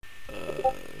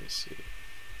Let's see.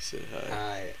 Say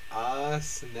hi. Hi.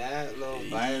 Snap, little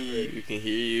vibrant. We can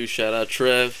hear you. Shout out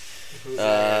Trev. Who's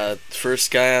that guy?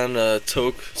 First guy on the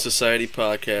Toke Society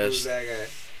podcast. Who's that guy?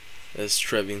 That's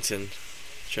Trevington.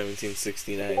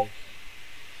 Trevington69.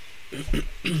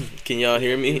 Can y'all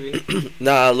hear me?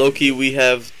 Nah, low-key, we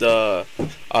have the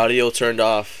audio turned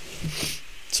off.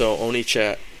 So, only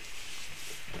chat.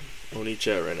 Only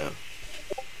chat right now.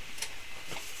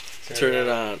 Turn it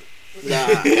on. No.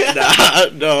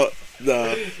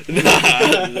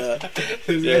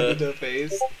 Is that the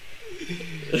face?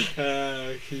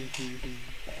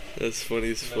 That's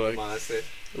funny as fuck.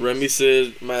 Remy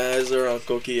said, my eyes are on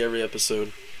Koki every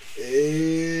episode.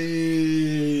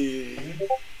 Hey.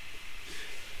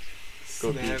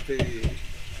 Snappy.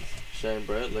 Shine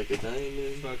bright like a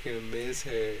diamond. Fucking miss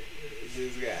her.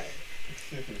 This guy.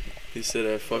 He said,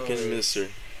 I fucking miss her.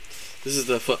 This is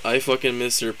the I fucking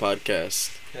miss her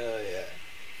podcast. Hell yeah.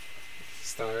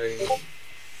 Starring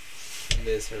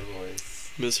Miss Her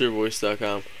Voice.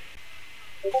 MissHerVoice.com.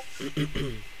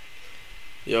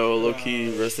 Yo,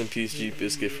 low-key, rest in peace, G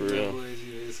Biscuit, for real.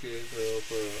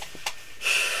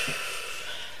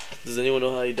 Does anyone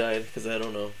know how he died? Because I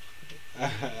don't know. I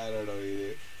don't know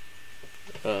either.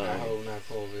 I hope not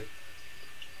COVID.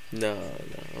 No,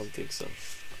 I don't think so.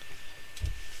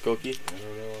 Koki? I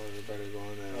don't know. Everybody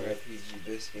going that way. G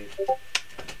Biscuit.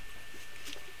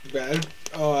 Bad?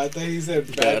 Oh, I thought he said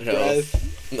Bad bad health.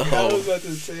 breath. No. I was about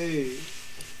to say.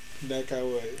 That guy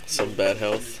what? Some bad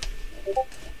health.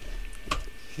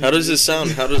 How does it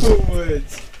sound? How does so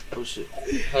much. Oh shit.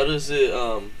 How does it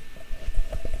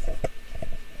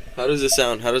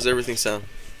sound? How does everything sound?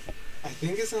 I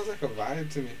think it sounds like a vibe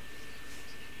to me.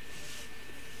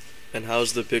 And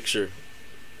how's the picture?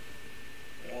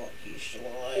 Well, he's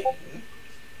like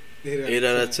 8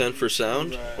 out of 10 for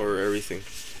sound or everything?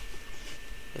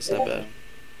 That's not bad.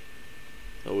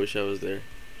 I wish I was there.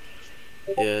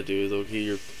 Yeah, dude, low-key,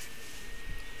 you're...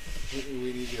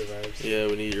 We need your vibes. Yeah,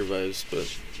 we need your vibes, but...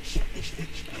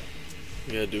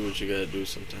 You gotta do what you gotta do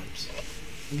sometimes.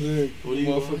 Look, What do you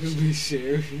motherfuckers be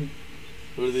sharing.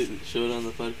 What do they show it on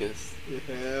the podcast?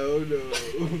 Hell no.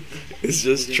 It's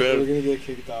just We're Trev. gonna get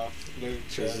kicked off. Look,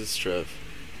 Trev. This is Trev.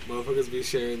 Motherfuckers be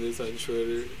sharing this on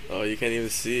Twitter. Oh, you can't even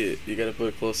see it. You gotta put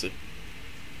it closer.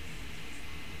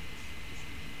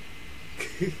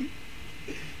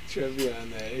 Trev be on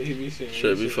that. He be sharing.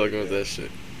 Trev be shit fucking like with that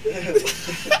shit.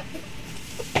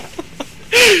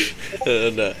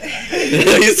 No.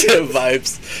 He said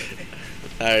vibes.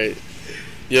 Alright.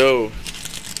 Yo.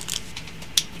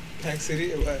 Pack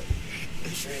City or what?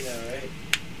 right now, right?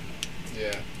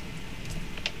 Yeah.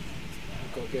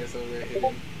 Coca's over there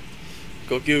hitting.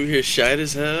 Koki over here shy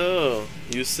as hell.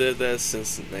 You said that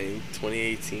since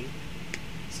 2018?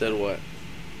 Said what?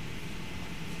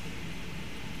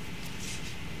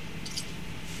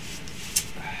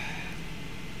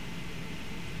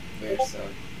 Bear suck.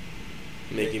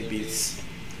 Making beats.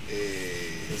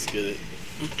 Hey. Let's get it.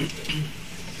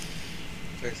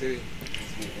 Pack City.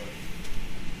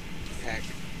 Pack.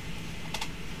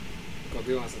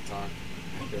 Kobe wants to talk.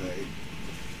 I feel like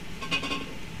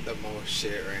the most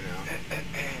shit right now.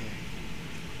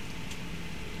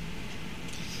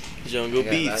 Jungle I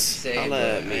got a lot to Beats. say, Holla but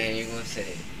at I me. ain't even gonna say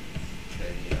it. 'Cause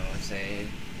you know what I'm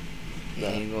saying? It Nah.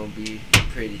 ain't gonna be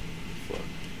pretty. Fuck.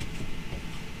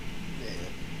 Yeah.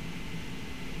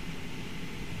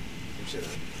 Some shit on.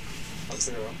 I'll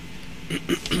say it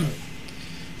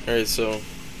Alright, so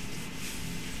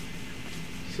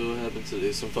what happened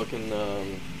today?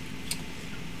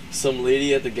 Some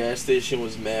lady at the gas station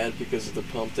was mad because the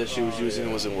pump that she was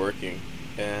using wasn't working,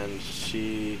 and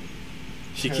she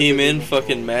came in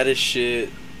fucking mad as shit,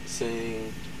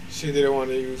 saying She didn't want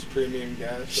to use premium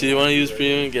gas. she didn't want to use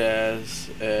premium gas,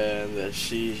 and that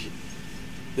she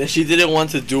didn't want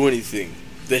to do anything.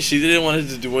 That she didn't want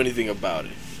to do anything about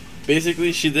it.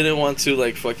 Basically, she didn't want to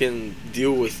like fucking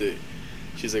deal with it.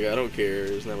 She's like, I don't care,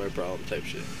 it's not my problem type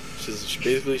shit.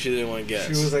 Basically she didn't want gas.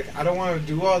 She was like, I don't want to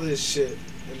do all this shit,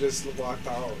 and just walked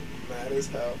out mad as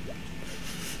hell.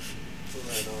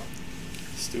 Ran off.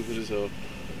 Stupid as hell.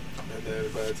 And then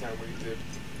by the time we did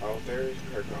out there,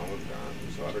 her gun was gone,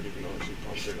 so I don't even know if she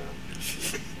pumped or not.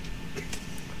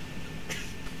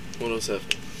 What else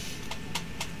happened?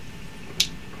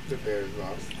 The Bears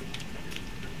lost.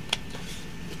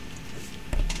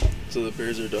 So the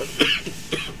Bears are done?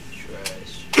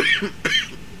 Trash.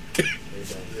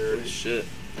 Holy shit.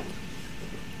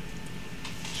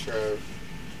 Trev.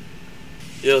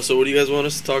 Yo, so what do you guys want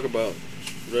us to talk about?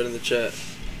 Right in the chat.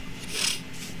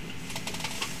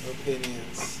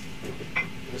 Opinions.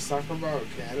 Let's talk about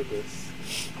cannabis.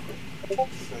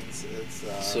 Since it's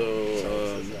So,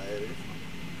 society.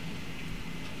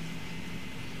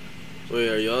 Wait,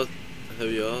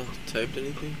 have y'all typed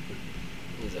anything?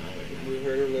 He's on right We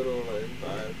heard a little like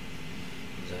vibe.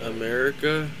 now.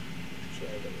 America?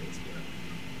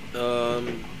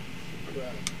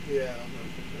 Right. Yeah,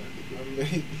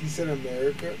 he said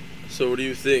America. So what do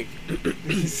you think?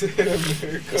 He said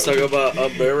America. Let's talk about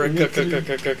America.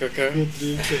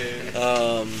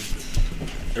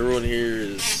 Everyone here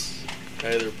is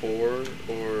either poor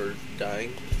or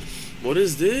dying. What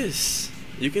is this?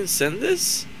 You can send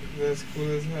this? That's cool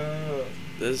as hell.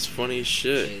 That's funny as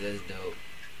shit. Hey, that's dope.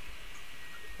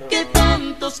 Qué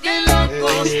tontos, qué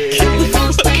locos, Hey,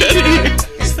 nos tiran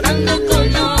estando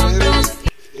con otros.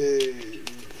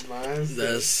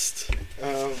 That's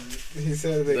he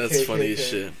said the that's KKK. funny as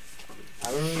shit.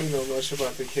 I don't really know much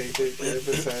about the KKK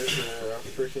besides they're a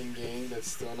freaking gang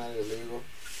that's still not illegal.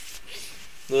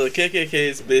 No, the KKK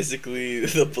is basically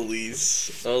the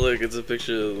police. Oh look, it's a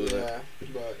picture of Luna. Yeah,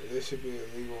 but they should be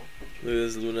illegal. Look at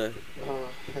this Luna. Oh,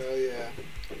 hell yeah.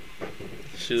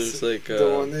 She looks like the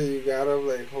one that you got of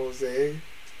like Jose.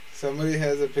 Somebody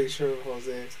has a picture of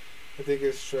Jose. I think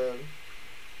it's Trev.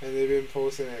 And they've been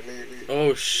posting it lately.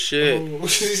 oh shit. Oh.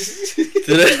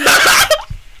 Did I?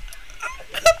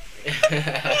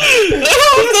 That's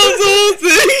the whole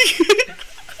thing.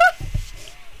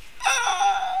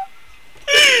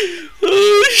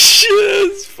 Oh shit,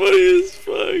 that's funny as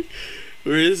fuck.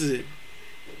 Where is it?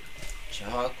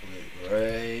 Chocolate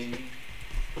rain.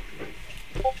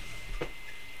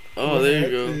 Oh, there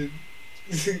you go.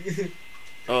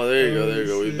 Oh, there you go. There you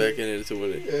go. We back in it to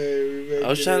win it. Hey, we back I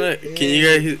was in trying it. to. Can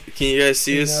you guys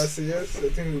see Can us? y'all see us? I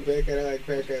think we back at it like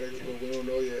crack addicts, but we don't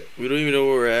know yet. We don't even know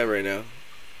where we're at right now.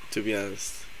 To be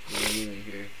honest. We ain't even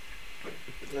here.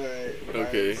 Alright.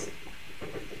 Okay.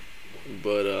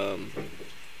 vibes.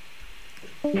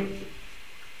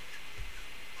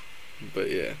 But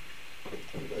yeah,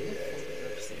 But yeah.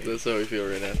 that's how we feel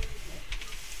right now.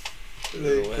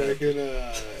 Like What cracking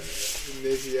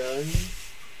Nick Young.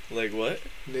 Like what?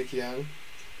 Nick Young.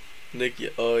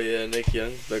 Oh yeah, Nick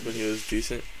Young. Back when he was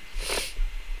decent.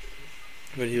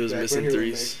 When he was Back missing when he would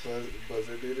threes. make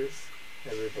buzzer beaters.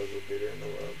 Every buzzer beater in the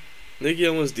world. Nick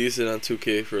Young was decent on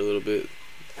 2K for a little bit.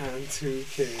 On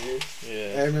 2K. I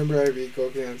Yeah. remember I beat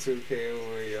Koki on 2K when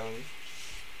we were young.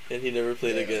 And he never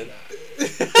played again.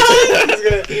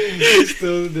 He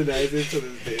still denies it to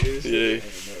this day. Yeah.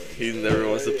 He never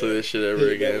wants to play this shit ever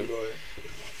again.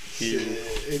 He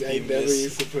I never missed-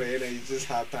 used to play it. And he just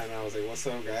hopped on. And I was like, "What's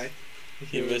up, guy?"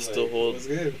 He was missed the whole "What's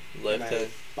good?" lifetime. And I,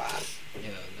 bop, Yeah,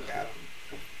 no. got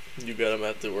him. You got him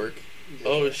after work. Yeah.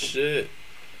 Oh shit.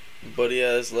 Buddy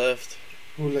has left.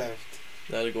 Who left?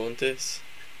 Nalgontes.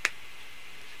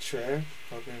 Trev.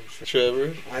 Fucking Trev.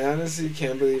 Trevor. I honestly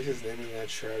can't believe his name is not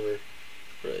Trevor.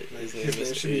 Right. Like, His name his name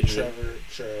is should be Adrian. Trevor.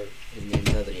 Trev. His name's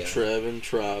another guy. Trev and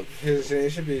Trav. His name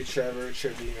should be Trevor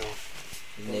Trevino.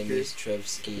 His name Okay. is Trev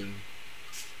Scheme.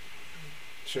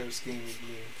 Trev Scheme.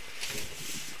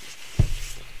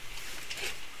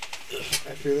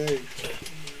 I feel like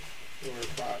we're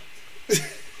popped.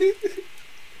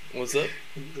 What's up?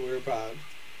 We're popped.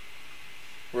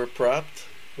 We're propped.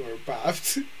 We're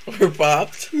popped. We're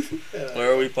popped.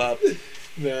 Where are we popped?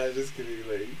 Nah, just kidding.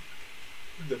 Like,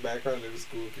 the background looks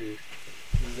goofy.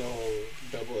 There's a whole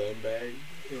double M bag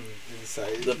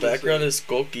inside. The background is I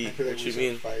koki. feel like What we you should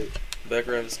mean? Fight.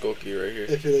 Background is koki right I here.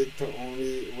 feel like the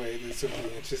only way this would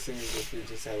be interesting is if we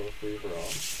just have a free for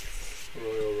all.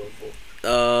 Royal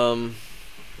Rumble.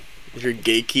 You're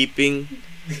gatekeeping.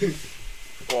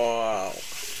 Wow.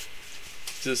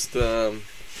 Just whatever.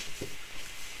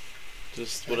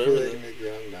 I feel like Then. Nick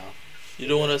Young now. You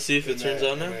don't want to see if it In turns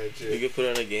that- on now? in that jig. You could put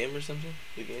on a game or something.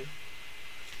 The game.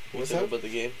 What's You talk up? about the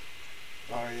game,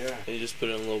 Oh yeah. and you just put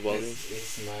it on low volume.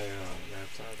 It's my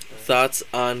laptop. Right? Thoughts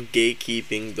on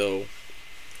gatekeeping, though?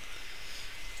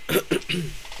 I don't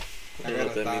know got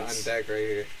what a that thought on means. deck right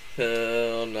here.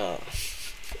 Hell no.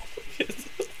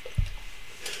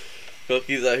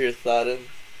 Koki's out here thoughting.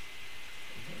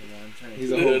 I'm trying He's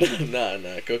to. a whole-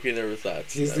 Nah. Koki never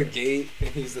thoughts. He's the Never. gate and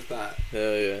he's the thought.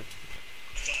 Hell yeah.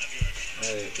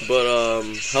 Right. But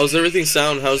how's everything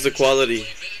sound? How's the quality?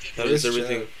 How Where's does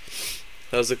everything? Trev?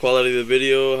 How's the quality of the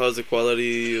video? How's the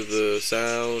quality of the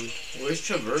sound? Where's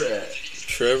Trevor at?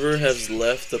 Trevor has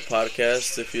left the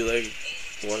podcast. If you like,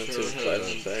 wanted to Trevor invite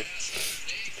has him back.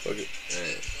 Okay.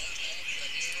 Alright.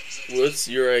 What's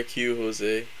your IQ,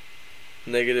 Jose?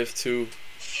 -2.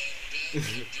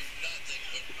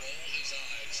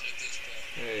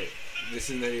 Hey, this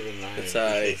is not even live. It's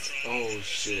aight. Oh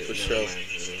shit. For never sure.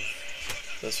 mind.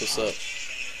 That's what's up.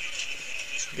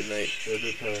 Good night. It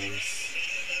depends.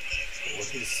 When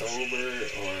he's sober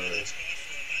or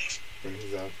when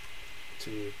he's up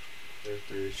to There are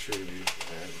 3 Trulies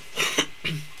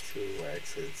and 2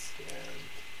 wax hits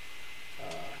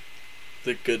and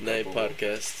The Good Night Couple.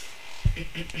 Podcast.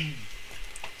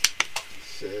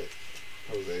 shit.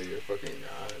 Jose, you're fucking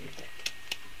gone.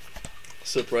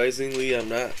 Surprisingly, I'm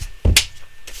not.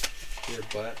 Your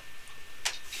butt.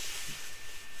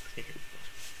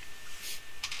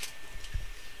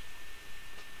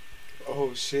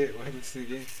 Oh shit, what happened to the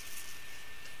game?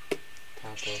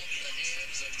 Pop up.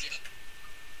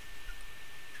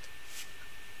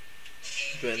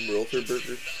 Ben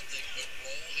Roethlisberger.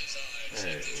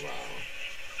 Alright, wow.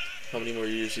 How many more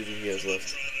years do you think he has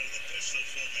left?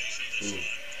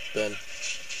 Ben.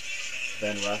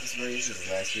 Ben Roethlisberger, this is his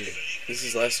last year. This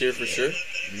is last year for sure?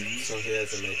 Mm-hmm. So he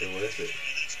has to make it worth it.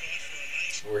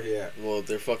 Where he at? Well,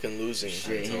 they're fucking losing.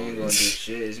 Shit, he ain't gonna do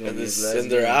shit. It's gonna be his last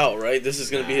And they're game. out, right? This is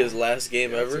gonna be his last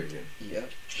game ever? Yep.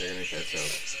 They're gonna catch up.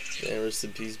 Damn, rest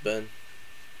in peace, Ben.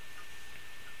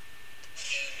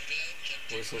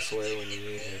 Whistle sway when you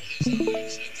need him.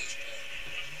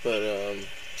 But,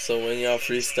 so when y'all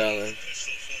freestyling,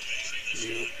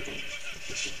 You.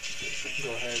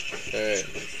 Go ahead. alright,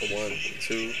 1,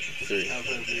 2, 3. How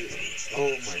about you? Oh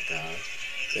my god.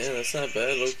 Damn, that's not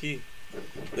bad, low key.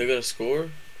 They're gonna score?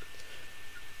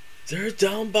 They're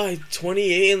down by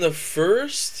 28 in the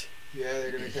first? Yeah,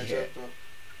 they're gonna catch up though.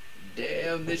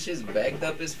 Damn, this shit's backed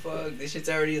up as fuck. This shit's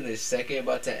already in the second,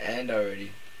 about to end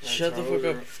already. Shut the fuck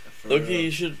up. For Low key, real.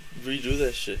 you should redo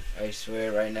that shit. I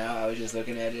swear, right now, I was just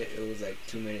looking at it. It was like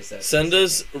 2 minutes after. Send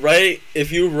us,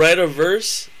 if you write a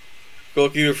verse,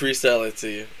 Koki will freestyle it to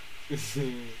you.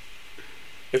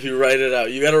 If you write it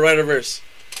out. You gotta write a verse.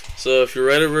 So if you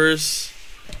write a verse,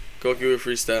 Koki will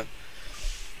freestyle.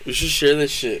 We should share this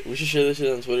shit. We should share this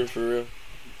shit on Twitter for real.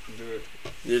 Do it.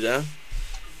 You're down?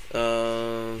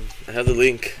 I have the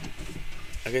link.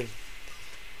 I can.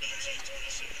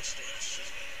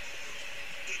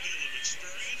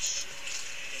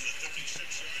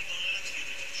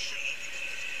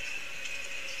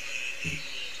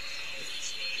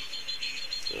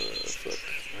 Fuck.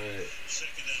 Alright.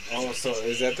 Oh, so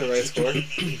is that the right score? Yeah.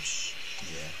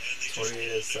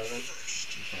 28-7.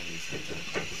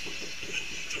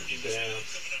 Damn.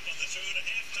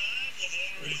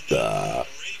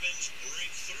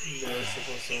 They're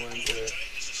supposed to win today.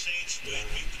 Yeah.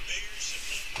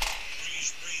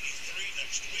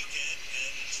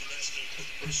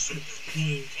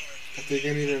 I think I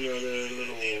need another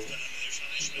little vibe.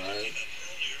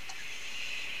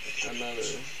 Another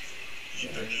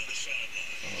thing.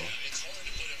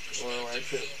 Or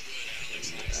like it.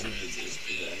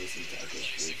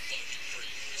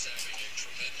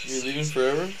 You're leaving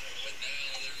forever?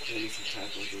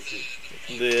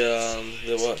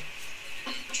 The what?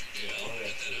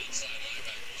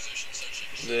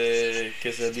 The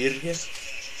quesadilla?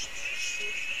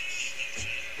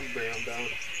 Bring them down.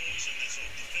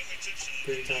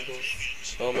 Bring tacos.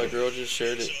 Oh, my girl just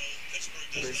shared it.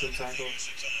 Bring some tacos.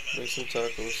 Bring some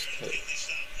tacos.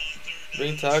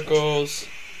 Bring tacos.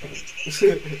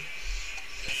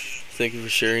 Thank you for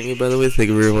sharing it, by the way. Thank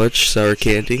you very much, Sour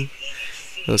Candy.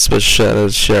 A special shout out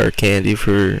to Sour Candy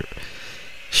for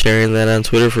sharing that on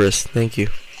Twitter for us. Thank you.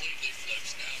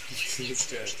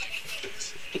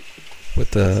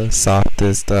 With the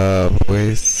softest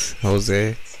voice,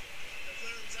 Jose.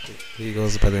 He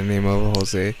goes by the name of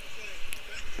Jose.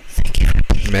 Thank you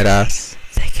for being Meras.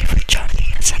 Thank you for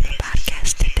joining us on the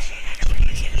podcast today. I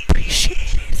really appreciate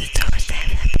it. It's always that.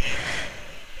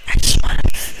 I just want to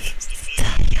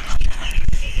tell y'all that I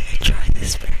really enjoy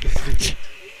this very much.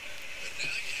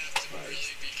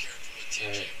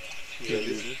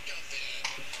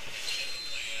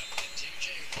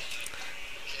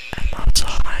 I'm also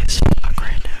high as fuck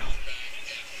right now.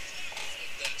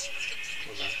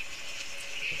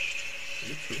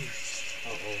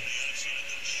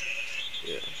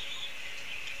 Yeah.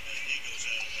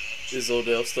 Is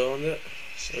Odell still on that?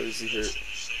 Or is he hurt?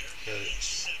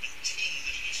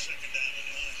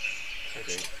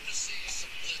 Okay.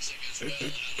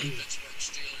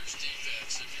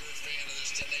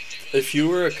 If you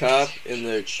were a cop in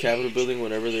the Capitol building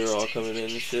whenever they were all coming in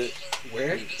and shit,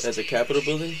 Where? at the Capitol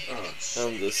building, Oh.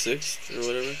 on the 6th or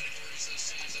whatever,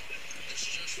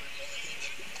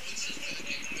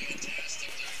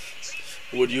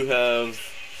 would you have,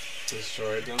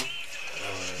 Destroyed them?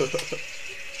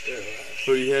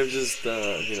 would you have just,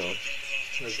 you know,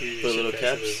 Put little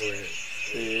caps?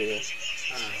 yeah.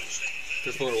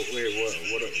 Before, wait,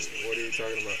 what are you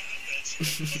talking about?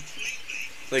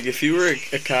 Like if you were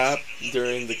a cop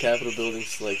during the Capitol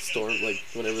building's like storm, like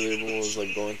whenever everyone was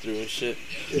like going through and shit,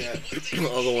 Yeah.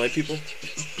 all the white people,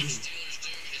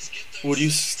 would you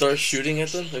start shooting at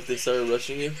them if they started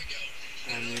rushing you?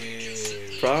 I mean,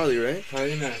 Probably, right?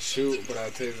 probably not shoot, but I'll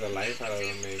tase the life out of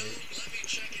them, maybe.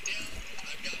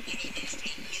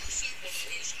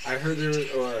 I heard there was,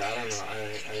 or I don't know, I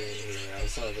didn't hear it. I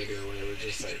saw a video where they were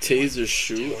just like... Taser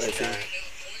shoot, one I think.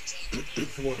 guy,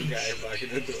 one guy blocking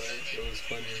the door. It was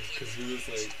funny, because he was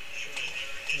like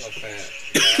a fat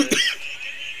guy,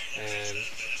 and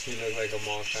he looked like a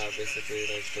mall cop, basically,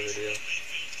 like the video.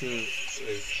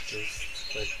 Like,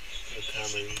 just like a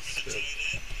comedy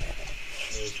script.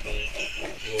 It was funny.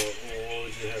 What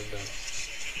would you have done?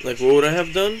 Like, what would I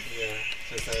have done? Yeah,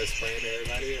 just started spraying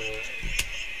everybody, or what?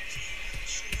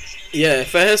 Yeah,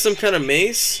 if I had some kind of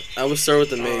mace, I would start with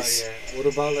the mace. Oh, yeah.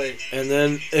 What about, like... And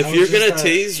then, I if would you're just gonna start-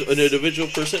 tase an individual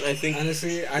person, I think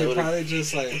Honestly, I'd probably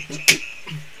just, like...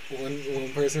 one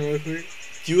person real quick.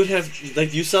 you would have,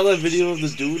 like, you saw that video of the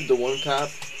dude, the one cop,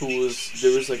 there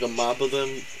was, like, a mob of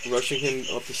them rushing him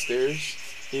up the stairs?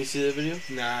 Did you see that video?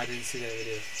 Nah, I didn't see that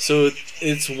video. So,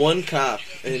 it's one cop,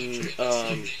 and,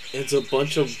 it's a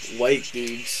bunch of white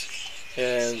dudes,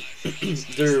 and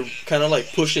they're kind of,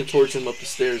 like, pushing towards him up the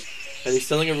stairs. And he's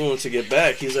telling everyone to get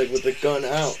back. He's like with the gun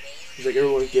out. He's like,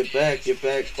 everyone get back, get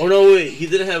back. Oh no, wait, he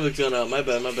didn't have a gun out. My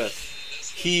bad.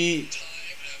 He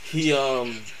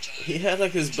had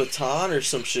like his baton or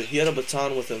some shit. He had a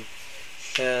baton with him,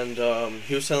 and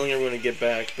he was telling everyone to get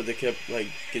back, but they kept like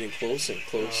getting close and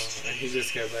close. And he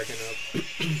just kept backing up.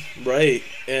 Right,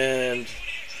 and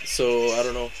so I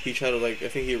don't know. He tried to like, I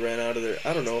think he ran out of there.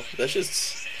 I don't know. That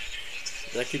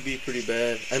could be pretty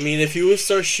bad. I mean, if you would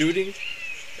start shooting,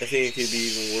 I think it could be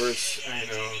even worse. I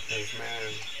know, cause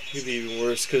man, It could be even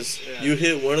worse because Yeah. you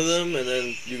hit one of them and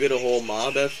then you get a whole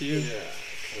mob after you. yeah,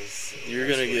 cause You're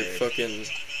that's gonna get weird. fucking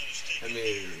I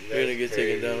mean, you're gonna that's get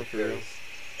taken crazy, down for real.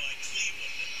 'cause-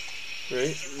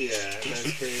 right. Yeah, that's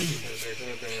crazy because there could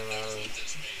have been a lot of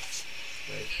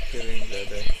like killings that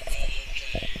day.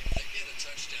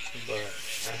 But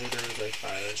I heard there was like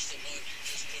 5.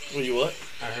 Well, you what?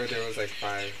 I heard there was like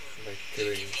 5 like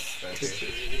killings that day.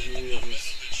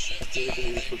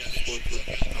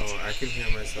 Oh, I can hear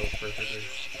myself perfectly.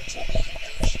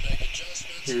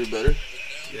 Hear it better?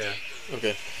 Yeah,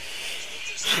 Okay.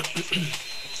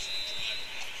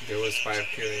 there was 5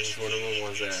 killings. One of them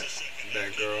was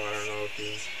that girl. I don't know if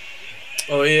you.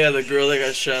 Oh yeah, the girl that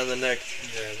got shot in the neck.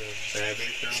 Yeah, the bad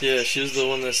bitch girl. Yeah, she was the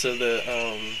one that said that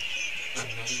Another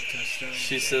touchdown.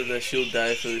 she said that she'll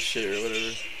die for this shit or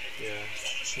whatever. Yeah,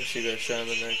 And she got shot in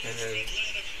the neck. and then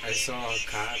I saw a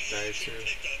cop die too,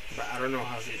 but I don't know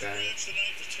how he died.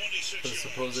 But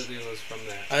supposedly it was from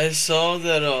that. I saw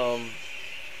that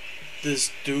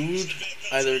this dude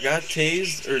either got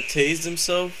tased or tased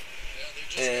himself,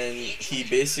 and he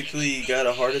basically got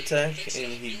a heart attack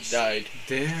and he died.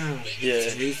 Damn. He Yeah.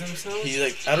 tased himself? He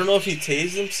like, I don't know if he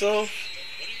tased himself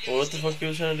or what the fuck he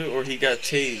was trying to do, or he got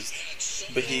tased,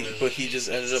 but he just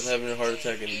ended up having a heart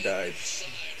attack and he died.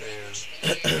 Damn.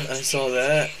 I saw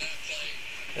that,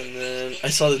 and then I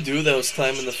saw the dude that was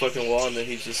climbing the fucking wall, and then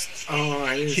he just, Oh,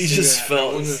 I didn't He see just that. fell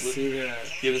I want to asleep. see that.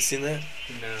 you haven't seen that?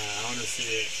 Nah, I want to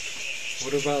see it.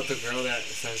 What about the girl that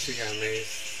said she got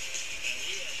maced?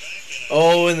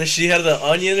 Oh, and then she had the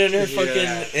onion in her fucking,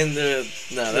 Yeah. in the,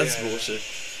 nah, that's Yeah. bullshit.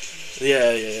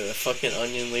 Yeah, the fucking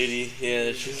onion lady,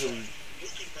 yeah, she's a,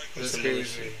 That's some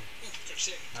crazy.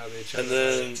 How they try and to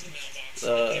then,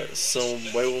 some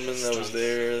white woman that was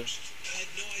there.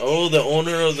 Oh, the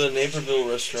owner of the Naperville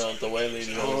restaurant, the white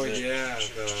lady that Oh was there. yeah, I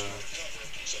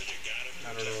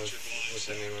don't know what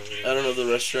the name of it is. I don't know the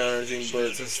restaurant or anything, but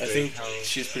It's a I think steakhouse.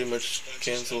 she's pretty much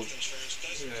canceled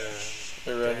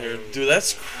Yeah. around here. Damn. Dude,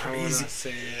 that's I wanna crazy.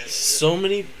 say it. So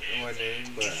many, What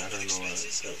name? But I don't know what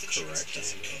the correct name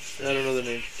I don't know the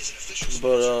name,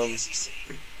 but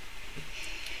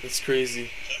it's crazy.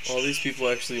 All these people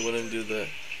actually went and did that.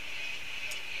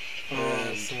 Oh,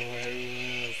 And- so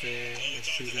everyone was there, and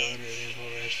she's the owner of the whole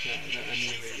restaurant, the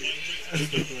onion lady. That's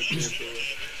what they did.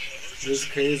 This is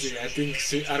crazy. I think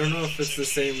I don't know if it's the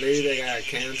same lady that got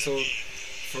canceled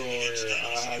for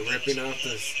ripping off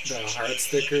the heart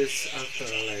stickers off the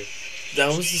like. That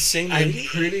was the same I'm lady?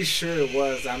 pretty sure it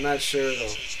was. I'm not sure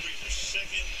though.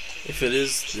 If it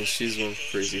is, then she's one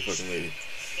crazy fucking lady.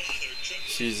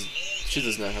 She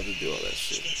does not have to do all that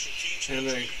shit. And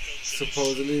like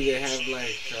supposedly they have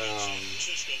like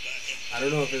I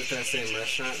don't know if it's that same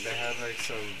restaurant. They have like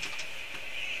some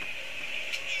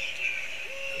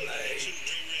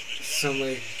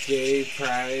gay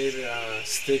pride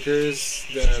stickers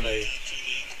that are like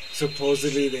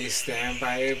supposedly they stand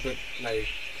by it, but like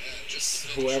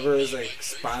whoever is like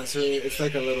sponsoring, it's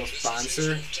like a little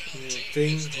sponsor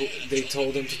thing. They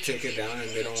told them to take it down and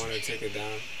they don't want to take it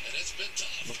down.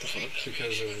 What the fuck?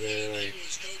 because of their like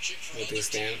what they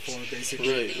stand for, basically.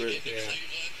 Right. Yeah,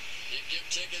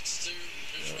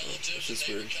 It's just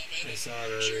weird. I saw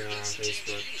it earlier on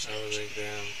Facebook. I was like,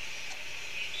 damn,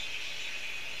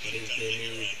 they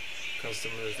need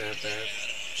customers that bad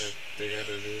that they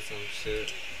gotta do some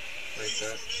shit like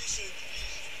that.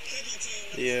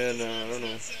 Yeah, no, I don't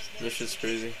know. This shit's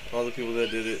crazy. All the people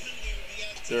that did it,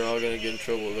 they're all gonna get in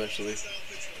trouble eventually.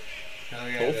 Hell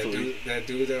yeah, Hopefully. that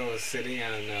dude that was sitting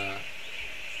on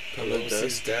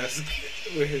Pelosi's desk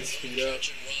with his feet up.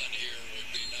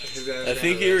 His ass I got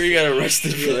think he already got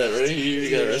arrested for that, right? He already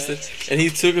got Yeah. arrested, and he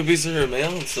took a piece of her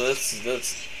mail. So that's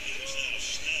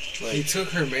like He took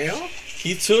her mail?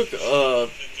 he took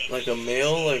like a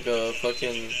mail, like a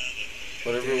fucking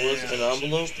whatever it was, Damn. an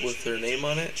envelope with her name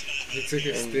on it. He took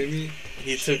a And- stimmy?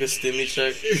 He took a stimmy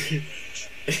check.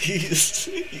 He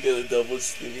got a double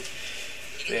stimmy.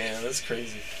 Damn, that's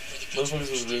crazy.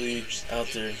 Motherfuckers was really out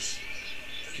there.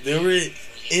 They were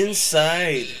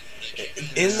inside.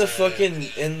 In the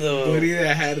fucking Buddy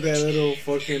that had that little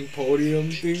fucking podium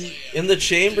thing. in the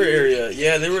chamber area.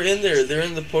 Yeah, they were in there. They're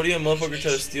in the podium. Motherfucker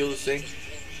tried to steal the thing,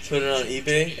 put it on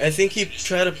eBay. I think he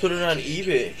tried to put it on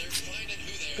eBay.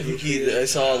 I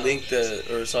saw a link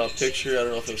or saw a picture. I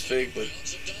don't know if it was fake, but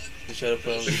he tried to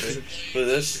put it on eBay. But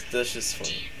that's just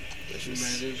funny. That's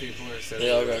just, Imagine people are selling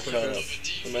they all got caught up.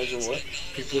 replicas. Imagine what?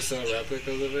 People sell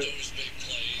replicas of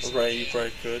it. Right, you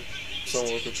probably could.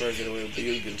 Someone could probably get away with it.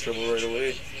 You'd get in trouble right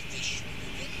away.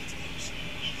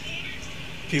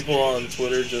 People on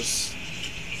Twitter just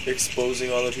exposing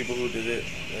all the people who did it,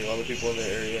 like all the people in the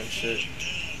area and shit.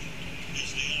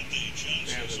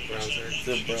 Damn, the Browns are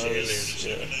The Browns,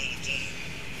 chilling. yeah.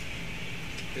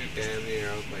 They're damn near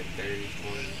up by 30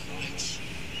 points almost.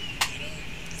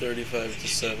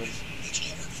 35-7.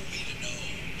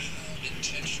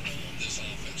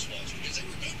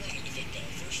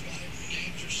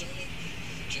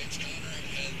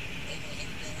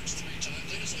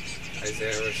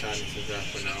 Isaiah Rashad needs to drop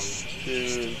an album.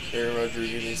 Dude, Aaron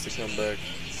Rodriguez needs to come back.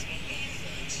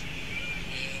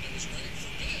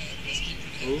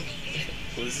 Who?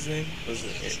 What was his name? Was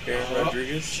it Aaron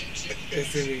Rodriguez?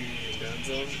 It's in the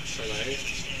Dunzo for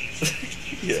life.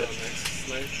 Yeah. So next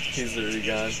life. He's already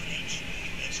gone.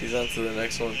 He's on to the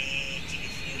next one.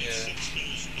 Yeah.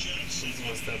 He's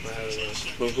one step ahead of us.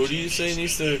 But who do you say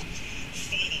needs to...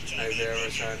 Isaiah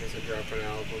Rashad needs to drop an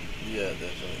album. Yeah,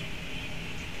 definitely.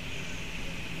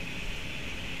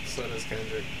 So does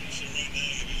Kendrick.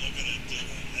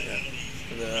 Yeah.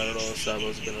 And then I don't know what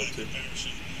Sabo's been up to.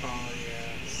 Oh, yeah.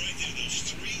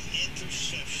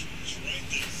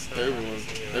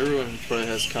 Everyone probably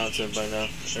has content by now.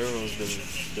 Everyone's been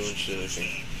doing shit, I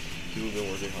think. People have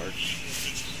been working hard.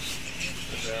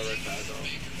 Isaiah Rashad, though.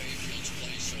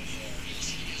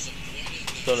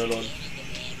 Tonelon.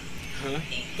 Huh?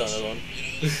 Tonelon.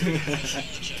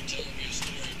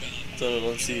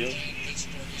 Tonelon CEO.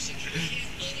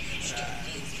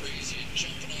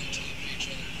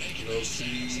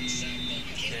 Low-key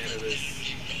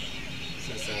cannabis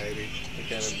society. The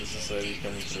cannabis society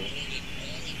coming through.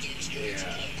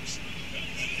 Yeah.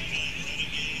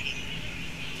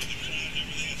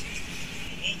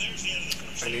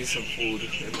 I need some food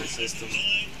in my system.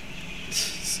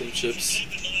 Some chips.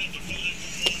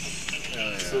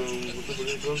 Oh, So, what the fuck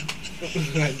is it called?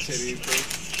 Rancherito.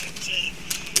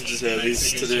 We just had these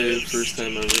Mexican today, chips. first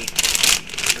time ever.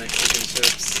 Mexican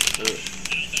chips. Uh,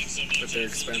 But they're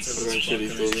expensive as fuck in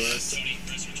Rancheritos. the US.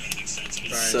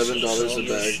 $7 a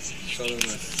bag. Show them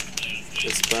this.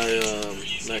 It's by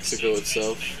Mexico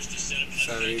itself.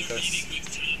 Sabritas.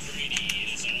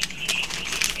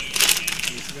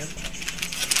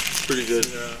 Pretty good. Oh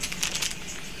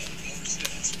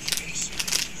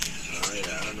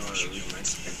yeah, I don't know how to read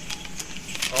Mexican.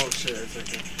 Oh shit, it's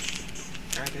okay.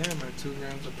 God damn, man, 2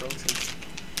 grams of protein.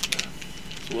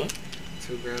 What?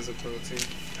 2 grams of protein.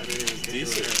 I didn't even think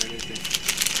Decent. it would have anything.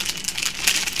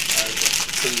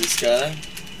 Some Vizcaya?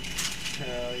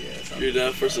 Hell yeah. You're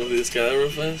down for some Vizcaya real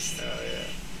fast? Hell yeah.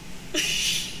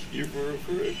 You're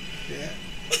for it? Yeah.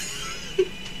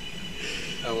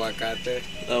 Aguacate.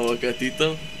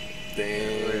 Aguacatito?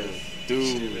 Damn.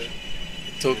 Dude. Chile.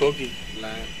 Tokoki.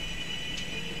 Lime.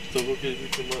 Tokoki,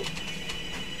 pick him up.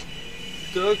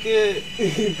 Tokoki!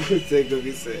 Say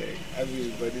cookie say. I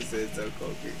mean, buddy said so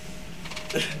cookie.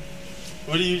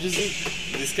 What do you just eat?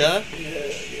 Vizcaya?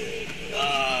 Yeah.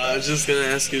 I was just gonna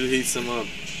ask you to heat some up.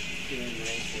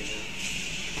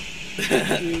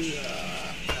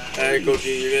 Alright, Koki,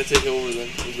 you're gonna take over then.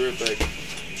 We'll be right back.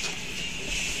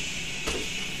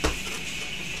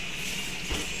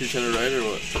 You trying to ride or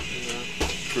what? No.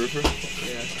 Peripher?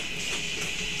 Yeah.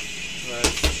 But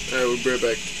Alright, we'll be right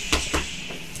back.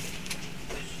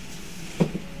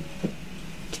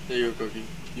 There you go, Koki.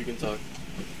 You can talk.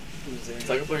 Who's there?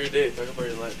 Talk about your day. Talk about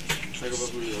your life. Talk about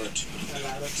who you are. A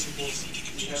lot of people.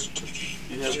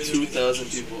 You have 2,000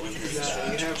 people in here.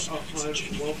 Yeah, you have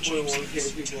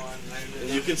 1.1k people online. And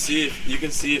you can see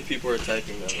if people are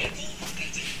typing them. Right?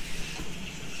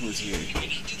 Who's here?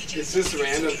 It's just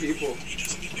random people.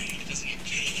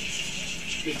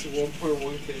 It's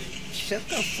 1.1k. Shut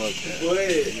the fuck up.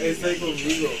 Wait, it's like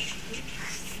Omigo.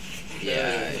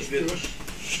 Yeah. It's good.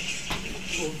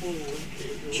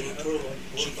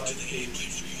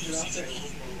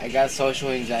 1.1k. I got social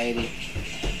anxiety.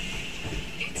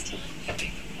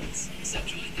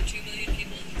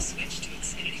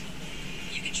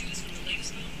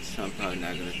 So I'm probably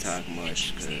not gonna talk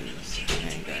much because I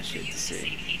ain't got shit to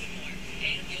say.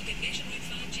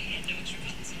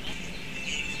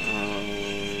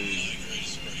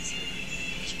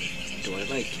 Do I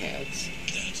like cats?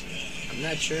 I'm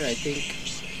not sure. I think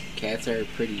cats are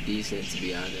pretty decent, to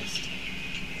be honest.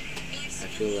 I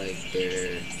feel like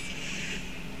they're...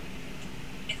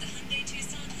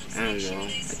 I don't know. I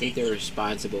think they're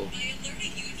responsible.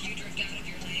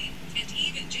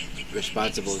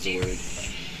 Responsible is a word.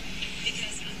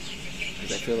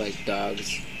 Because I feel like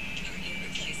dogs,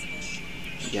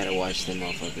 you gotta watch them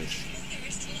motherfuckers.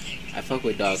 I fuck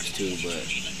with dogs too, but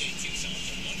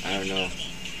I don't know.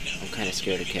 I'm kind of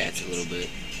scared of cats a little bit.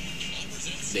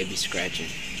 They be scratching.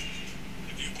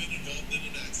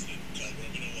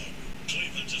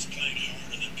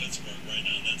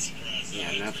 Yeah,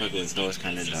 I'm not fucking with those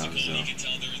kind of dogs though.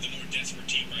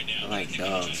 I like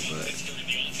dogs, but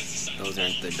those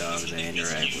aren't the dogs I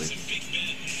interact with.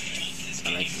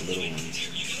 I like the little ones.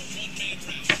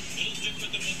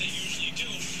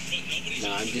 No,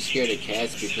 I'm just scared of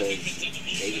cats because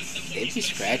they be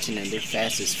scratching and they're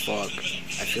fast as fuck.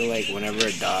 I feel like whenever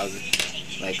a dog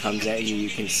like comes at you, you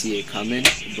can see it coming,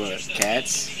 but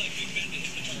cats,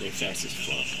 they're fast as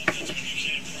fuck.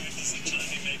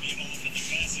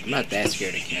 I'm not that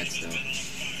scared of cats though.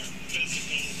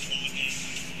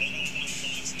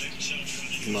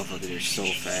 These motherfuckers are so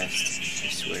fast, I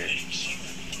swear.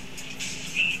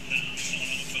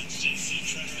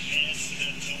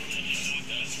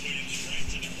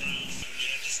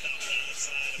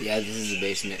 Yeah, this is the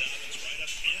basement.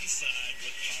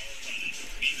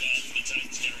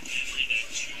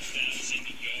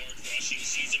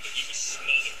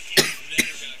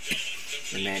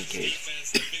 The man cave.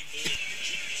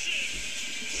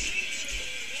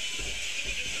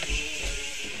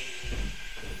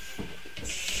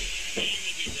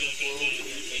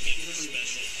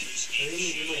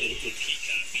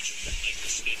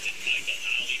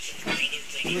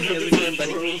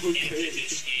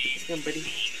 Buddy.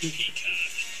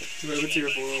 What happened to your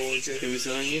 401k? He was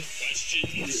telling you?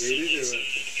 You ate it or what?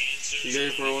 You got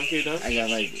your 401k done? I got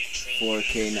like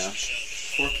 4K now.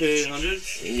 4K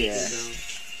hundreds? Yeah. Down.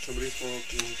 Somebody's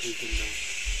 401k came down.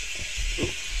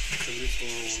 Somebody's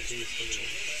 401k is coming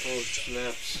down. Oh,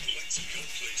 snaps.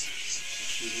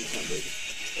 Somebody.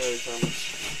 Hey, Thomas.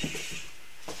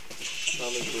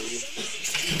 Thomas, baby.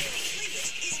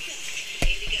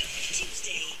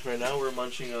 Right now we're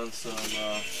munching on some,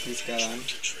 He's got on.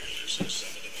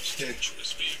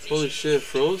 holy shit, it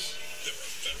froze?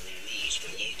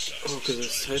 Oh, cause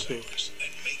it's typing.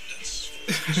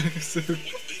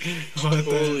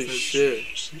 Holy shit.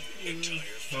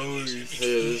 Holy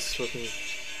Hey, this is fucking...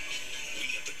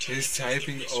 He's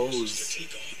typing O's.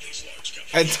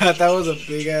 I thought that was a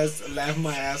big ass, laugh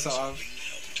my ass off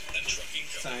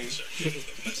sign.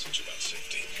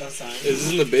 That sign. This is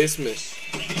in the basement.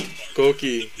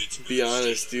 Koki, be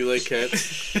honest, do you like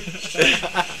cats?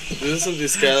 This is some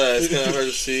discada, it's kind of hard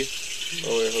to see.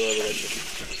 Oh wait, hold on, I got you.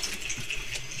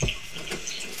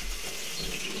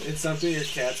 It's something your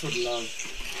cats would love.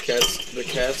 The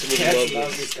cats would Cats love love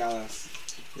this. these galas.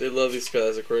 They love these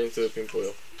guys, according to the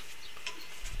Pimpoyo.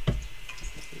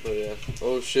 But yeah.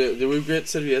 Oh shit, did we get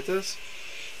servietas?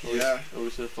 Yeah. Or we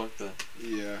said fuck that.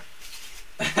 Yeah.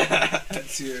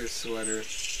 That's your sweater.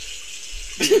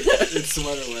 It's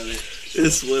sweater weather.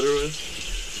 It's sweater with.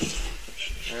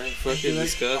 Alright, fucking Like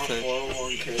disgusting.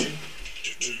 401k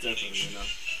is definitely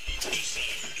enough.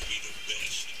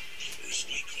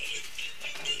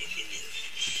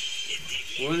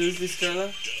 What is discada?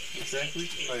 Exactly?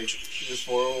 Like this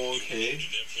 401k,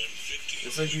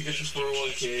 It's like you get your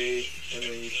 401k and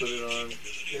then you put it on.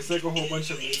 it's like a whole bunch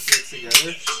of meats mixed together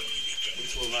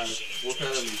into a lot. What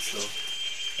kind of meats though?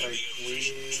 Like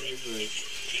weenies, like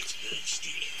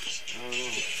I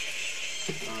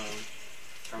don't know.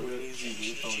 How many easy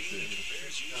meat? Oh shit.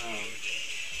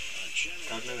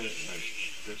 carne, like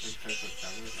different types of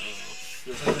carne. I don't know.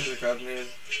 There's something to carne, I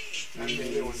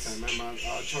made it one time. My mom,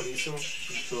 chorizo.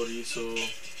 chorizo,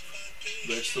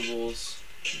 vegetables.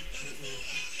 I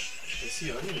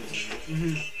see onions in it.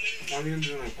 Mm-hmm. Onions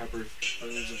and like peppers.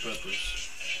 Onions and peppers.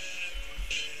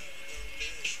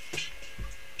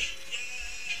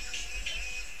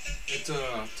 It's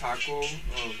a taco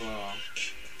of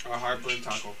a heartburn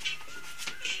taco.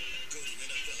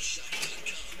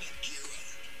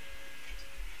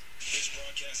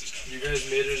 You guys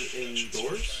made it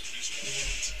indoors?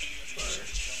 Fire.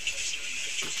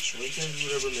 How many times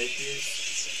would ever make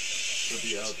these? It'll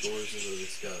be outdoors and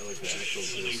it's got like the actual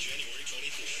disc.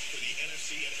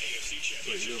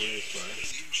 But either way, it's fire.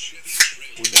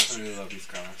 We definitely love these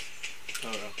cars.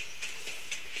 Oh yeah.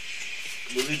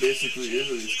 Willie basically is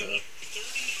a these guy.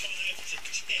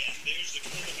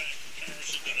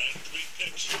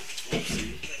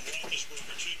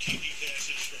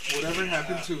 Whatever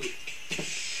happened to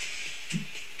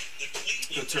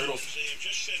the turtles?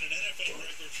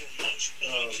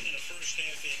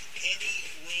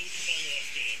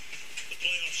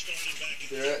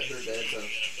 They're at her dad's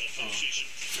house.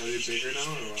 Oh. Are they bigger now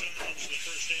or what? I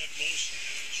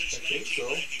think so.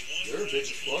 They're a big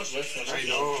fuck. Less than I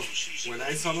know. When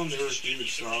I saw them, they were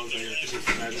huge, so I was like, I can just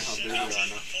imagine how big they are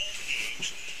now.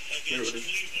 There it is.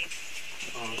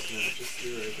 Oh, snap. Just do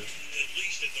it right there. I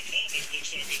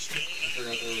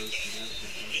forgot there was snap.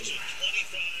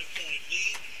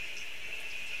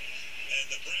 And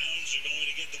the Browns are going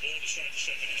to get the ball to start the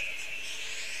second half.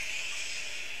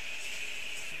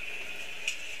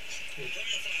 From the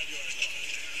 5-yard line.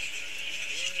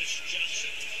 Ernest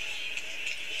Johnson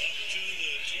up to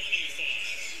the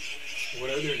 25. What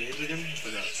are their names again? I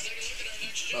forgot.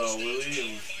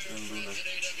 Willie and Luna.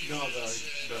 No, the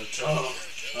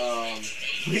Oh,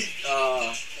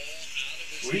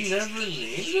 we never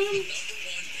named them?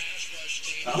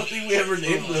 I don't think we ever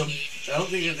named them. I don't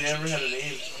think that they ever had a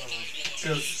name.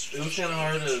 Because it was kind of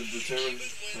hard to determine,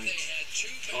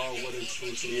 like, what is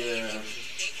who's who? yeah.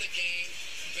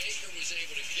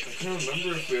 I can't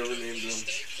remember if we ever named them.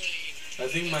 I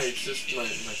think my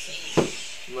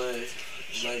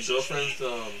girlfriend's,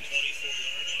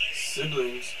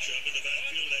 siblings,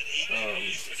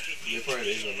 they probably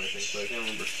named them, I think, but I can't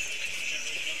remember.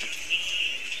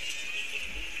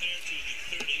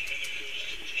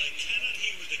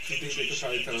 I think they could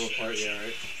probably tell them apart, yeah,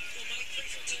 right?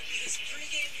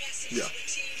 Yeah.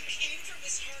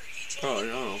 Oh, I don't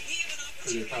know.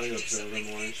 Because they probably observe them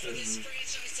more and shit. Mm-hmm.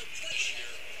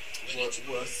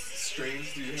 What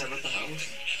strains do you have at the house?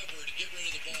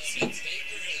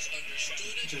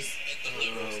 Just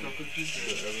snow cookies? The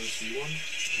LSD one?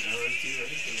 LSD,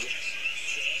 right?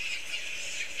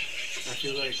 I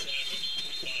feel like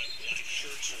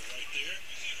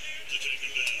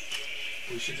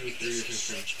we should do 3 different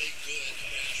strains.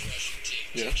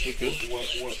 Yeah, we could.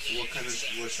 What kind of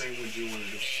strains would you want to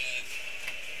do? I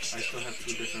still have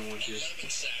 2 different ones here.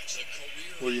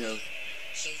 What do you have?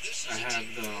 I have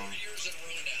the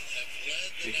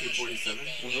AK-47.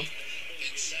 Uh-huh.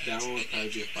 That one would probably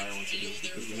be a fire one to do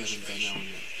because we haven't done that one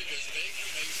yet.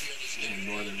 And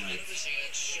Northern Lights.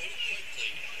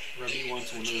 Remy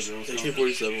wants one of the girls. AK-47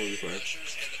 would be fire.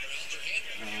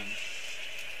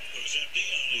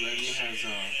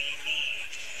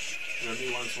 Remy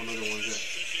wants one of the ones that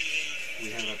we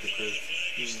have at the crib.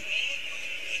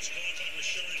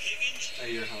 At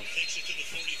your house. Takes it to the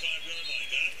 45-yard line.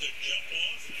 Got to jump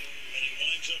off, and he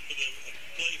winds up with a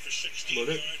play for 16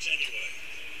 yards anyway.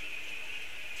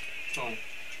 Oh.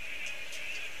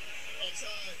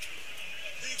 Outside.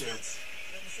 Defense.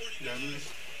 Number 49. Yeah,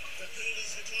 The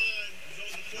penalties decline.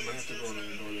 I'm gonna have to go on the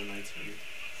Northern Lights maybe.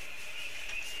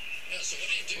 Yeah, so what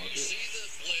do? You see the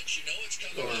blitz, you know it's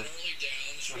coming Or in early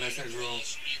downs. unless I grow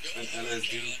an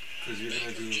LSD, because you're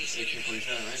gonna do AK-47,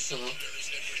 right? Is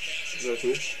that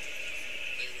true?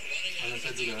 Unless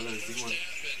I do the LSD one.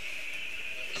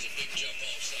 There's a big jump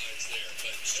off sides there,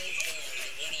 but so far the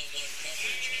one-on-one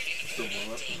coverage Still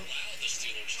more left now. allow the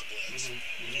Steelers to blitz.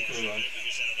 Put it on.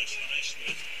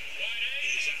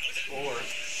 Or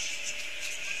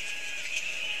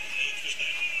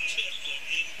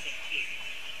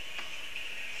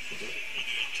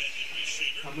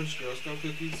how much Girl Scout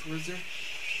cookies was there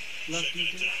left, do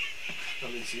you think? How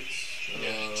many seats? Not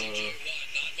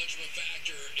much of a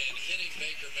factor in hitting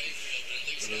Baker Mayfield, but at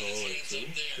least I don't know, like hands 2,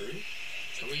 up there. 3?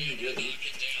 How many did you get? Knock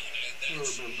it down, and I don't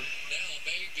that's remember. now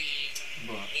maybe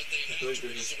But what they I have feel like to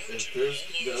there's, resort if to. there's,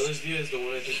 the LSD is the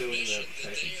one I think that was in Admission that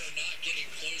that they package. are not getting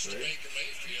close to Right? Baker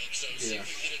Mayfield, so see Yeah.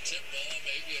 if we get a tip ball,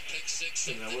 maybe a pick six.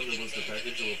 And that one was the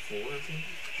package of 4, I think?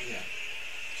 yeah.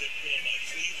 Tip ball by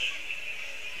Cleveland.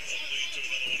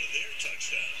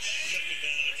 touchdown. Second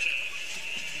down and 10.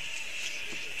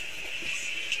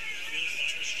 Field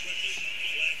fires quickly.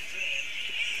 Flag thrown.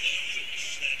 Landry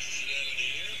snatches it out of the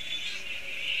air.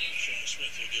 Sean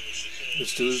Smith will give us the call. The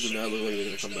Steelers do not look like they're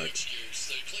gonna come back.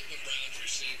 Excuse. The Cleveland Browns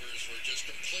receivers were just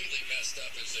completely messed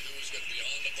up as to who was going to be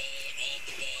on the ball and off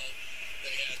the ball.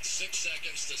 They had 6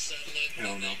 seconds to settle it,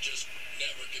 Hell and no. they just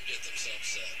never could get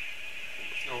themselves set.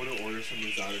 I want to order some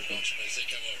exotic though. As they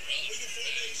come over,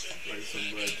 Like some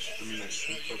red. I mean, like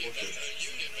some purple shit.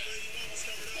 you get back.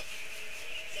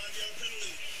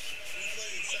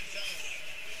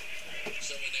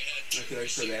 So when they had I feel like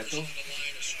for that though, on the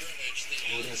line of scrimmage, the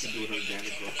I would have to do it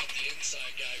organic, bro. covered up the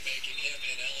inside guy, making him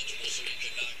ineligible so he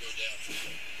could not go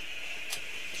downfield.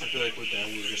 I feel like with that,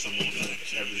 we would get some more out of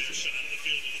everything. Side of the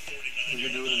field to the 49. We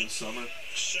can do it in the summer.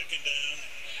 Second down.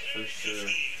 For sure.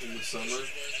 In the summer.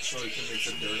 So we can make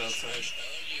some dirt outside.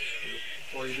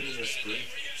 Or even in the spring.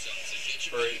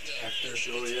 Or after.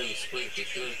 Oh yeah, in the spring for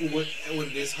sure.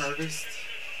 When this harvest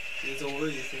is over,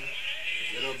 you think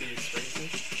it'll be spring soon?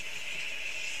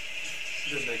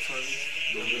 The next harvest?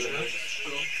 The one that I have?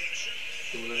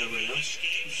 The one I have right now?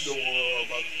 The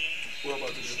one we're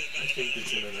about to do. I think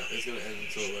it's gonna end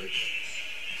until like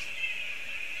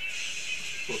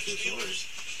close to the summer.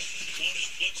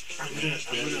 I'm gonna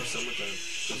Summertime.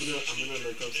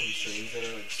 look up some strains that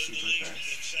are like super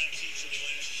fast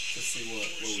to see what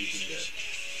we can get.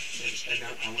 And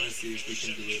I want to see if we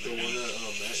can do it. The one that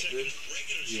Matt did.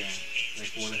 Yeah, like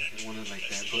one of like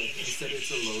that. But he said it's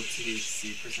a low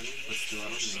THC percentage, but still I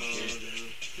don't even care.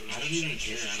 I don't even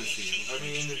care honestly. I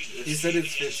mean, He said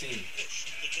it's 15.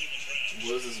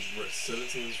 what is this?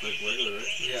 17 is like regular, right?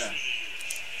 Yeah.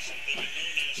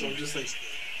 So I'm just like,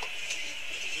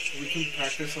 we can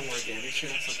practice some organic shit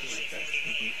or something like that.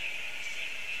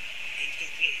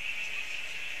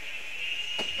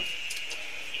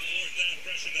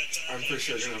 I'm for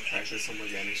sure gonna practice some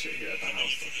organic shit here at the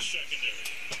house.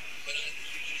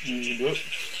 You can do it.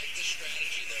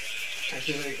 I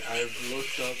feel like I've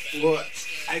looked up. Well,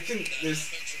 I can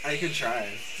try.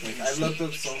 Like I've looked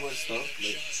up so much stuff.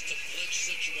 Like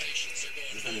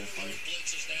it's not even funny.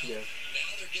 Yeah. Now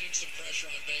they're getting some pressure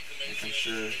on Baker Like I'm Mayfield.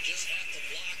 sure. They just have to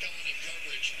block on in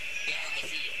coverage down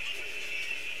the field.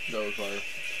 That was fire.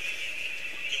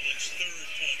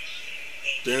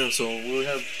 Damn, so we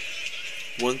have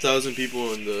 1,000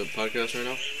 people in the podcast right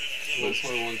now.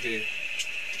 1.1K.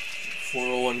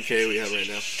 401k we have right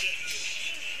now.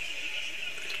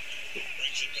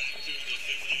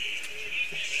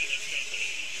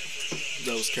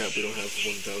 That was cap. We don't have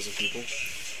 1,000 people.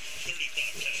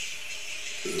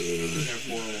 We have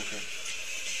 401K.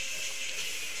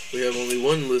 We have only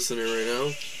one listener right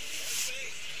now.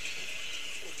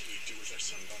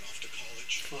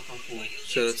 Fuck, I'm cool.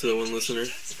 Shout out to the one listener,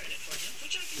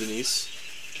 Denise.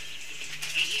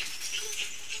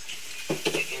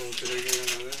 Oh, did I get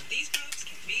another? These folks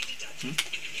can be deducted.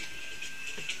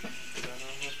 Can I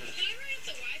run up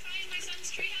the Wi-Fi in my son's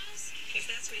treehouse? If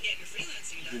that's where you get your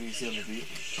freelancing done. Denise on the beat.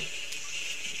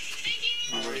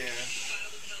 Oh yeah.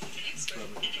 File with help of an expert,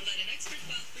 or let an expert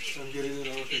file for you. I'm getting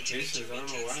the notifications. I don't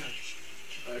know why.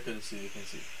 I couldn't see. You can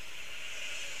see.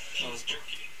 Oh.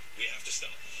 We have to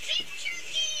stop.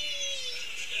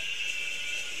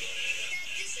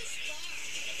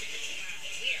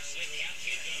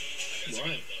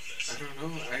 Why? I don't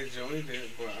know. I joined it,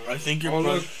 but I think you're oh,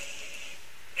 probably. look.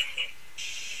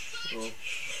 Oh,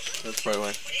 that's probably why.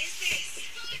 What is this?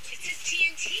 It says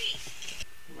TNT.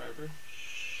 Whatever.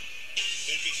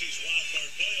 NBC's Wild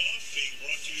Card Playoff being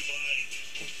brought to you by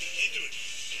Intuit,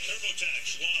 TurboTax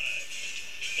Live,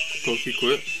 by Koki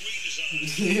quit.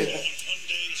 Yeah.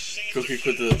 Koki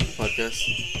quit the podcast.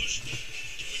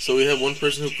 So we have one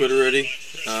person who quit already.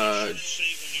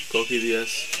 Koki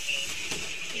Diaz.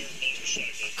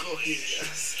 Koki,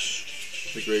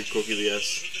 yes. The great Koki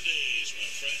Diaz.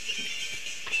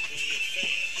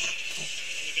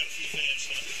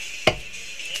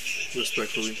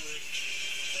 Respectfully.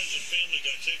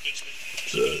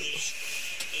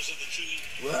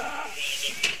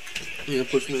 You gonna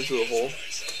push me into the hole?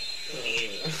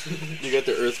 You got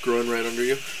the earth growing right under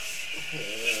you?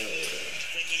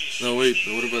 No, wait,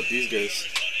 what about these guys?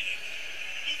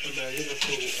 Imagine I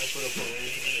put a plant in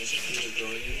here and just leave it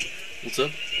growing in. What's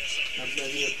up?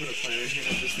 Imagine I put a plant in here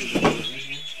and just leave it growing in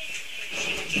here.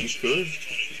 You could.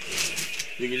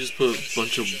 You can just put a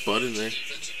bunch of bud in there.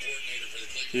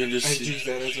 You can I just. use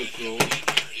that as a grow,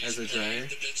 as a dryer.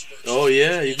 Oh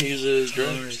yeah, you can use it as dry.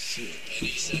 Oh shit.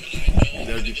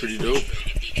 That'd be pretty dope.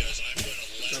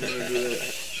 I'm gonna do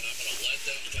that.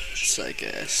 Psych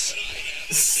ass.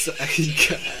 Psych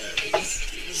guys.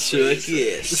 Psych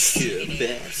ass.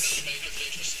 Best.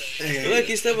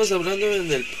 Aquí estamos hablando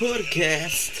en el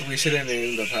podcast. We should have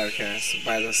named the podcast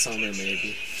by the summer,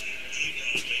 maybe.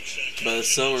 By the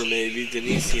summer, maybe.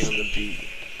 Denise on the beat.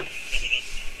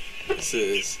 It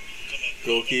says,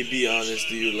 Koki, be honest,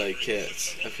 do you like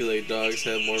cats? I feel like dogs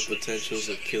have more potentials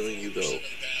of killing you, though.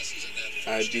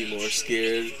 I'd be more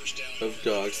scared of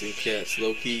dogs than cats.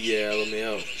 Low-key, yeah,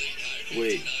 LMAO.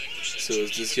 Wait, so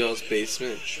is this y'all's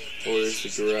basement? Or is the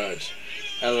garage?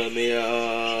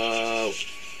 LMAO.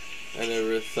 I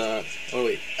never thought... Oh,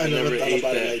 wait. I never ate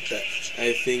that. Like that.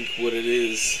 I think what it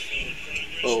is...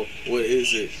 Oh, what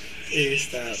is it?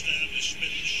 Stop.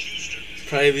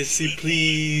 Privacy,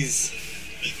 please.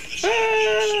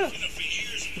 Ah!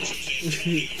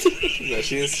 No,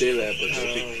 she didn't say that, but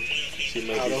I think she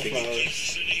might be thinking.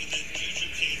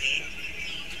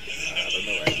 I don't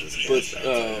know why this guy But started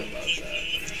talking about that.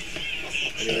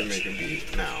 I need to make a beat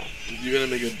now. You're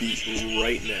gonna make a beat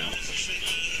right now.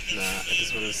 Nah, I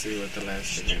just want to see what the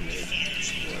last thing I made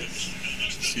was.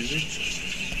 Excuse me?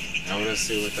 I want to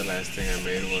see what the last thing I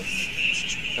made was.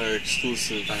 Our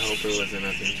exclusive. I hope it wasn't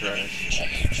nothing trash.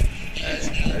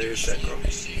 Alright, ready, set, go.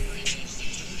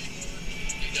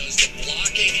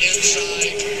 Blocking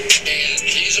inside, and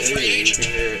he's a free Hey, you agent.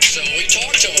 can hear it. So we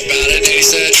talked to him about it, and he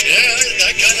said, "Yeah,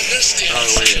 I kind of missed the Oh,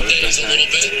 wait, outside what the days a heck?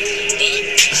 little bit, but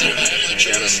so I have my I gotta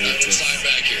choice. I mute would this. sign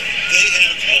back here." They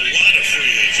have a lot of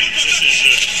free agents. This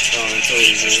is Oh, it's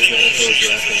always rapping.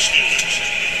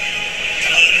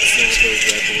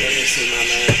 Let me see my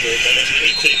man play better.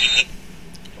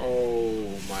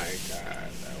 Oh my god,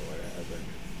 that would happen.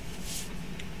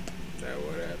 That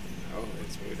would happen. Oh,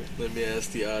 it's muted. Let me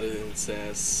ask the audience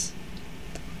as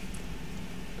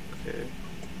Okay.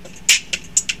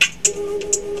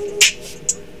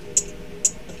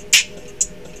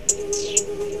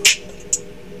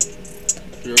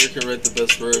 whoever can write the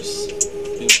best verse,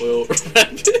 will rap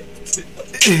it.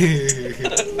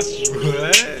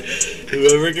 What?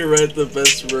 Whoever can write the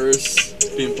best verse,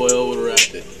 Pimpoil will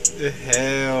rap it.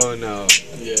 Hell no.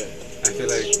 Yeah. I feel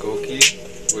like Koki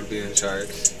would be in charge.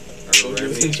 Or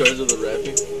Who's in Remy. charge of the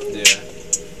rapping? Yeah.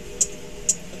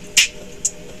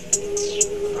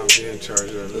 I'll be in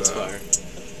charge of That's fire.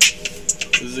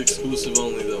 This is exclusive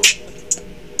only though.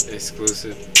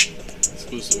 Exclusive.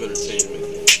 Exclusive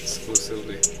entertainment.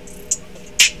 Exclusively.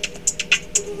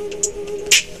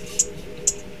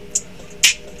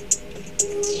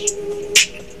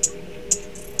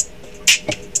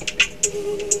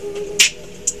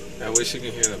 I wish you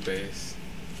could hear the bass.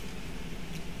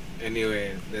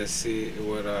 Anyway, let's see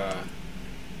what 8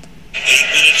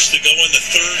 minutes to go in the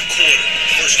third quarter.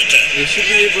 First attack. There should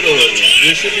be able to.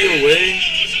 There should be a way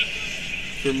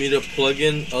for me to plug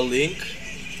in a link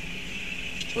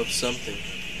of something.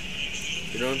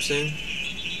 You know what I'm saying?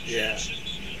 yeah.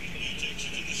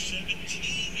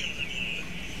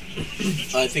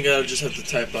 I think I'll just have to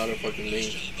type out a fucking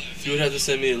link. You would have to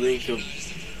send me a link of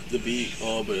the beat.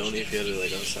 Oh, but only if you had it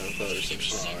like on SoundCloud or some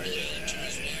shit. Oh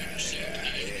yeah.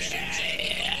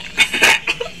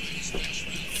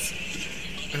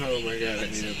 Oh my god, I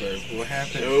need a burp. What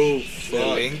happened? Oh The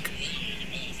fuck! link?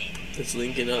 It's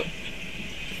linking up.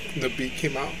 The beat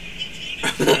came out?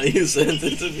 You sent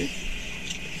it to me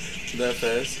that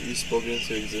fast. You spoke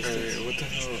into existence. Alright, what the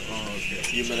hell? Oh, okay.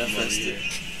 You manifested.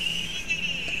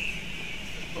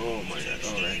 Oh my god,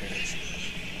 oh right here.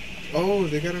 Oh,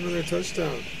 they got another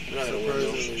touchdown. You're not gonna win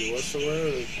though. Surprisingly, what's the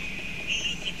word?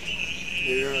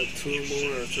 They got 2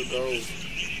 more to go.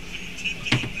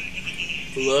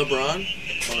 LeBron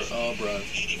or Bron?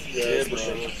 Yeah, Yeah, it's bro.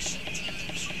 LeBron.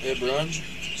 Hey, Bron.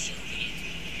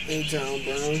 In town,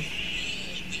 Brown.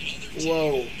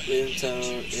 Whoa. In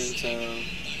town.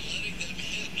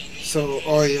 So,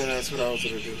 oh yeah, that's what I was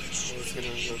gonna do. I was gonna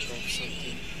look up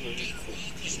something really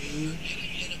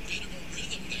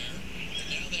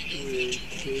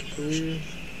quickly.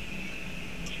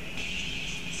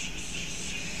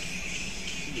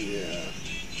 Yeah.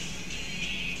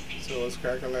 So what's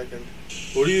crackalackin'?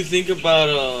 What do you think about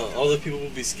all the people who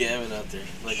be scamming out there?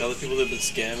 Like all the people that have been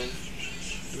scamming,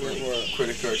 like What?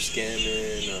 credit card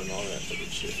scamming and all that type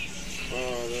of shit.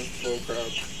 Oh, that's bull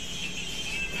crap.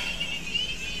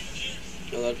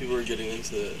 A lot of people are getting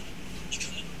into that.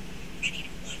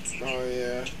 Oh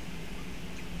yeah.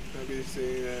 I've been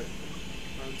seeing that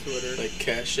on Twitter. Like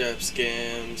Cash App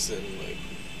scams and like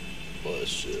all that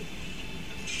shit.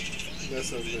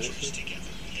 That's a mission.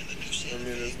 I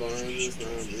mean, as long as it's not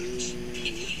me,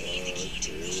 fuck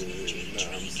it.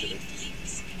 Nah, I'm just kidding.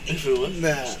 If it was,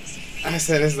 Nah. I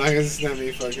said as long as it's not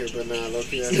me, fuck it, but nah,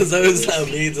 low-key. as long as it's not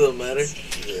me, it doesn't matter.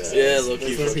 Yeah,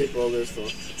 low-key, There's fuck no it. people there still.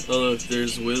 Oh look,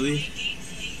 there's Willie.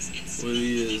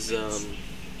 Willie is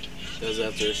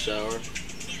after a shower.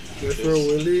 Just for a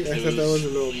Willie? I It thought that was- was a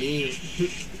little mean.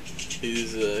 He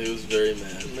was very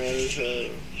mad. Mad as hell.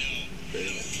 Very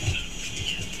mad.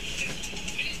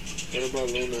 What about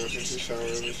Luna? Since she showered,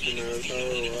 is she mad as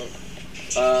hell or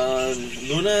what?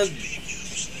 Luna,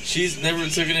 she's never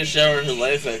taken a shower in her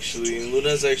life actually. And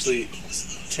Luna's actually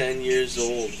 10 years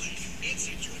old. 10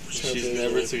 She's days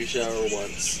never old. took a shower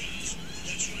once.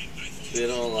 They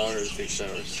don't allow her to take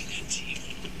showers.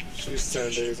 She's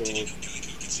 10 days old.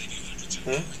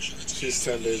 Huh? She's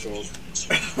 10 days old.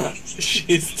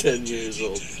 She's 10 years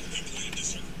old.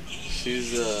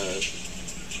 She's old.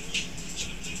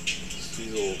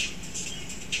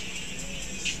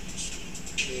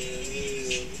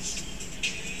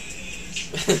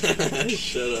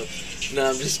 Shut up. Nah,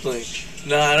 I'm just playing.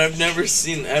 Nah, I've never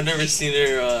seen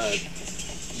her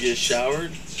get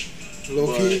showered.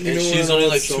 Loki, But, and she's only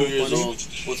like 2 years old.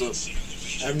 What's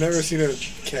up? I've never seen a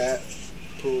cat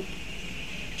poop.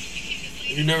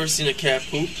 You've never seen a cat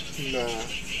poop? Nah.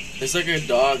 It's like a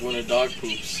dog when a dog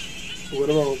poops. What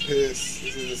about piss?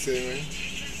 Is it the same way?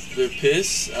 Their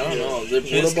piss? I don't Yeah. know. Their What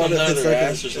piss about comes if out of it's their like a-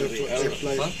 ass or something. if- I don't if know.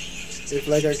 like- Huh? If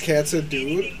like a cat's a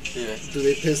dude, Yeah. do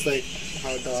they piss like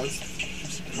how dogs?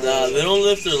 Nah, they don't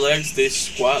lift their legs. They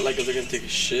squat like if they're gonna take a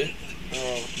shit.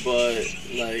 Oh, But,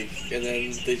 like, and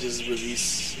then they just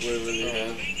release whatever they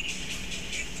have.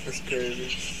 that's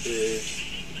crazy. Yeah.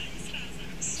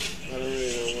 I don't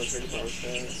really know much about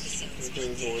cats.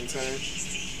 Because one time,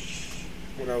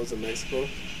 when I was in Mexico,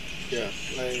 Yeah.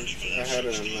 like I had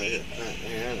an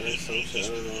aunt or some shit. I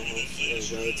don't know, a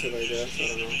relative, I guess. I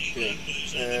don't know.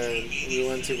 Yeah. And we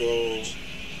went to go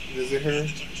visit her,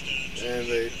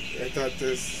 and I thought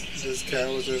this cat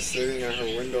was just sitting at her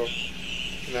window,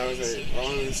 and I was like,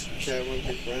 oh, this cat must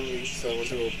be friendly, so I went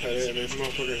to go pet it, and this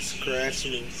motherfucker scratched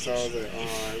me, so I was like,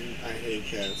 oh, I hate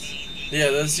cats. Yeah,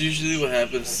 that's usually what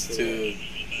happens I to feel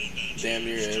damn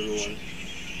near everyone.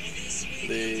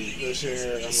 They That shit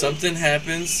hurt. I'm something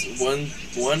happens.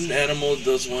 One animal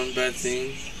does one bad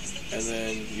thing, and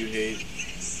then you hate like,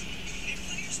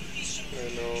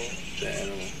 I know, the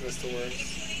animal. that's the worst.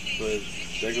 But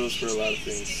that goes for a lot of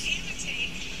things.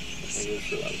 That goes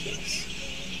for a lot of things.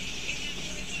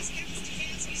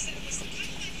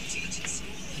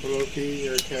 But low-key,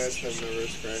 your cats have never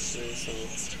scratched me, so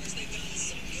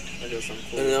I guess I'm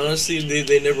cool. And honestly,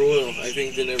 they never will. I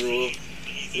think they never will.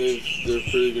 They're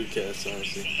pretty good cats,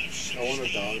 honestly. I want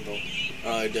a dog, though.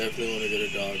 I definitely want to get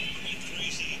a dog.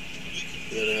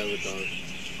 You gotta have a dog.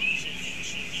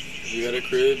 If you got a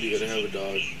crib, you gotta have a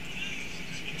dog.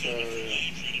 Yeah.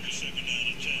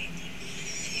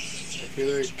 I feel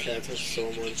like cats are so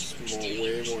much more,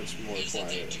 way much more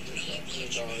quiet than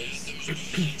dogs.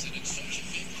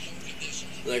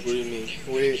 Like, what do you mean?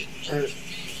 Wait,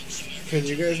 can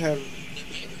you guys have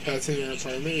pets in your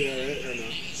apartment? Yeah, right? Or no?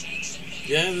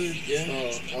 Yeah, yeah.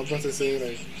 Oh, I was about to say,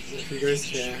 like, if you guys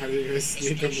can't, how do you guys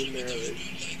sneak them in there? Like,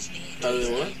 How do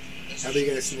they what? how do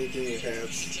you guys sneak in your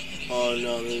cats? Oh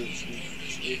no,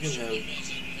 you can have them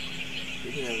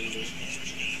there.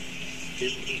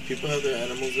 People have their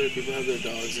animals there. People have their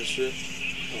dogs and shit.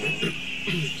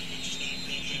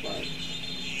 But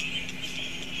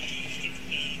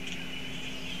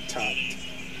topped.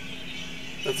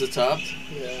 That's a top.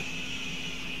 Yeah,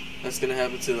 That's gonna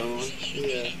happen to the other one.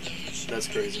 yeah. That's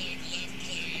crazy.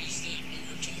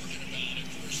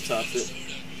 Topped it.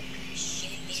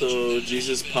 So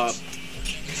Jesus popped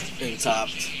and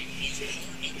topped.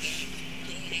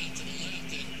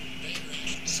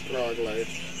 Scrog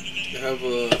life. I have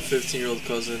a 15-year-old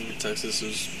cousin in Texas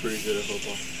who's pretty good at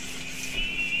football.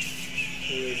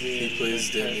 He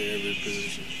plays damn near every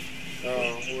position.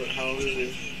 How old is he?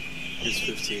 He's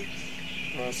 15.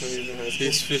 Oh, so he's in high school?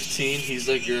 He's 15. He's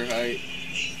like your height.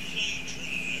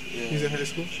 Yeah. He's in high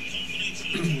school?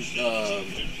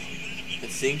 I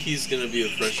think he's gonna be a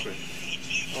freshman.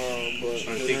 But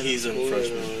I they're think not he's in a school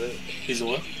freshman. Right now, right? He's a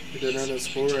what? They're not in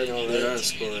school right now, They're right? out of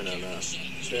school right now.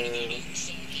 Damn.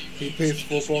 He plays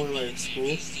football in like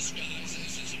school?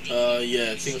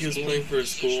 Yeah, I think he was playing for a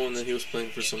school and then he was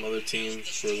playing for some other team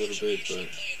for a little bit, but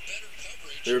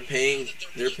they were paying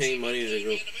money to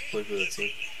go play for that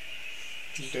team.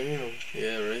 Damn.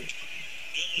 Yeah, right.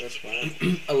 That's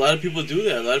fine. A lot of people do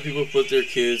that. A lot of people put their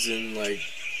kids in like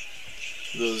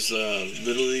those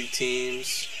little league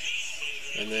teams,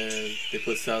 and then they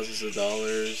put thousands of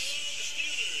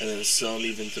dollars, and then some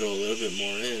even throw a little bit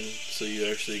more in, so you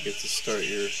actually get to start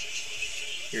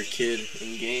your kid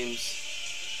in games.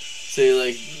 Say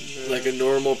like a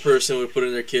normal person would put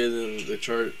in their kid in the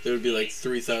chart, it would be like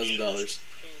 $3,000.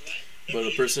 But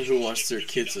a person who wants their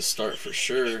kid to start for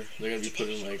sure, they're gonna be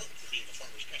putting like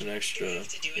an extra,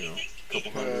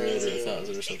 couple hundred or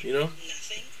 1,000 or something,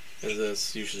 Because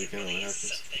that's usually kind of what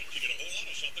happens.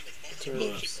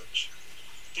 But,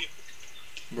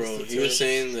 bro, he was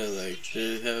saying that, like,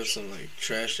 they have some, like,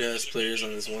 trash-ass players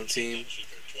on this one team.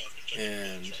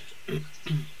 And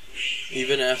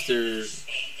even after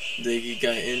they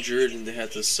got injured and they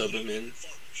had to sub him in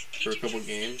for a couple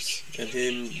games, and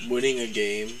him winning a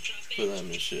game for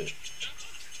them and shit,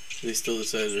 they still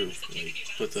decided to, like,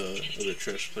 put the other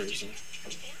trash players in.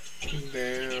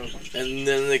 Damn. And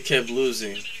then they kept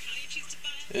losing.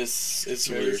 It's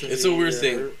weird. It's a weird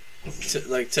thing.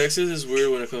 Like, Texas is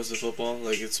weird when it comes to football.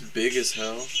 Like, it's big as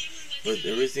hell, but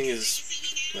everything is,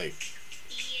 like,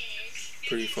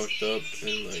 pretty fucked up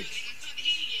and, like,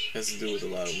 has to do with a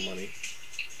lot of money.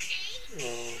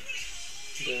 Oh,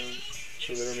 damn.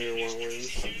 So they don't even want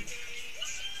wins.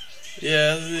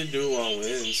 Yeah, they do want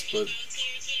wins, but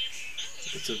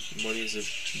money's a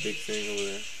big thing over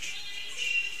there.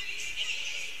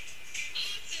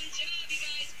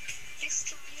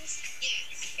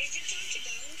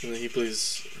 And then he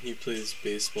plays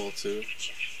baseball too.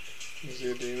 Is he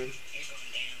a demon?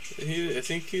 I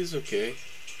think he's okay.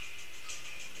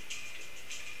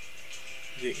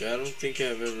 I don't think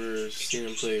I've ever seen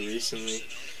him play recently.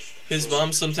 His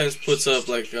mom sometimes puts up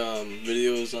like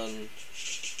videos on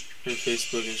her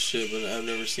Facebook and shit, but I've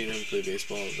never seen him play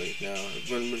baseball like now.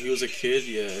 When he was a kid,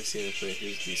 yeah, I've seen him play. He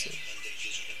was decent.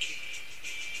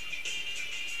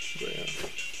 But yeah.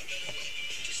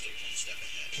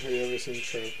 Have you ever seen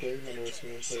Trev play? I've never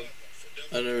seen him play.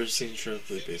 I've never seen Trev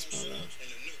play baseball now.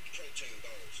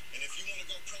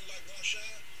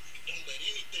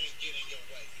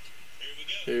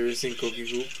 Have you ever seen Koki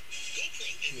hoop?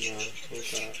 No,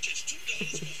 what's that?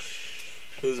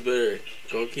 Who's better,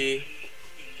 Koki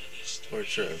or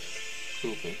Trev?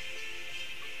 Hooping.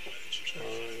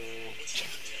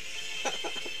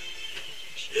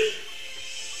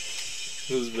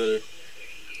 Who's better,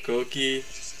 Koki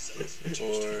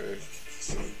or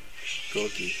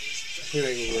Koki? I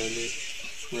think Remy.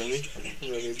 Remy?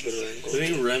 Remy's better than I Koki.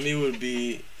 think Remy would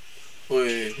be.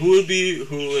 Wait, who would be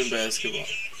who in basketball?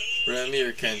 Remy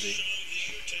or Kenji?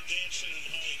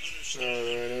 I don't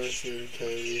know, I never seen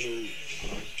Kenji hoop.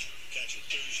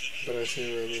 But I've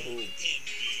seen Remy hoop.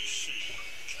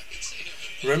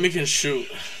 Remy can shoot.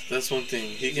 That's one thing.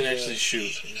 He can Yeah. actually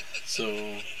shoot.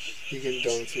 So. He can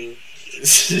dunk too.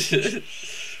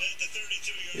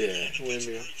 Yeah.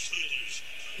 Windmill.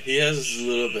 He has a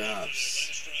little bit of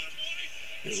hops.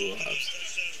 He has a little hops.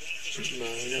 No,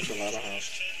 he has a lot of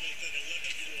hops.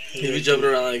 He be jumping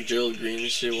around like Gerald Green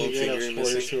and shit, one He got finger a and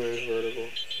missing. 42-inch vertical.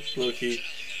 Low key.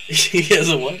 He has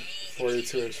a what?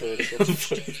 42-inch vertical.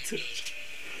 42.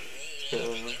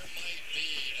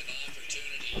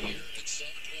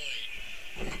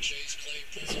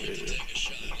 That's crazy.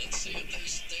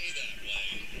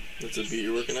 That's a beat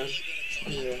you're working on?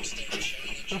 Yeah.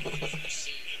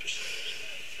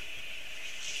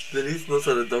 Denise knows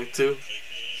how to dunk too.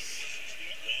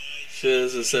 She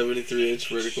has a 73-inch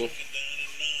vertical.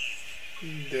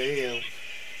 Damn.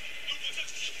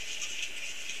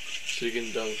 She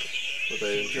can dunk without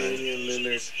even trying. Damian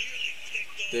Lillard.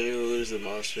 Damian Lillard's a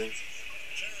monster.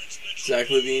 Zach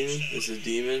LaVine is a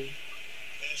demon.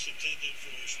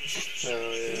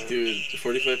 Oh, yeah. Dude,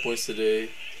 45 points today.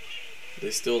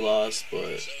 They still lost,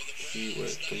 but he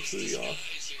went completely off.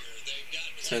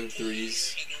 10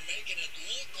 threes.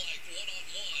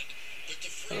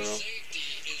 I don't know.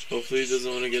 Hopefully he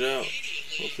doesn't want to get out.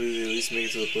 Hopefully they at least make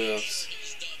it to the playoffs.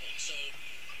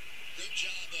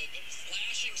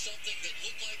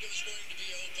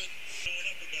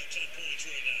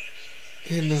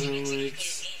 In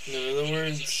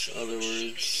other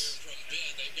words,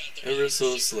 ever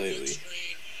so slightly.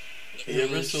 He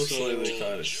ever so slightly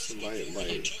caught it.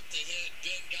 Slight.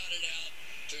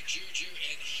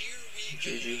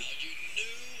 Juju.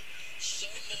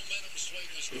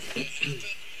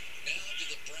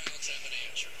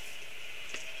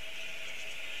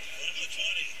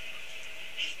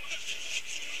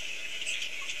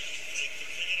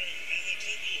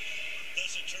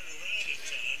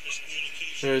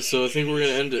 Alright, so I think we're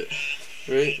gonna end it,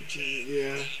 right?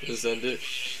 Yeah. Let's end it.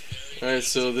 Alright,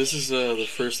 so this is the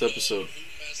first episode.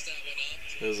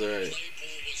 It was alright.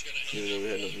 Even though we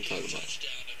had nothing to talk about.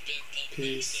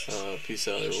 Peace. Peace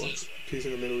out, everyone. Peace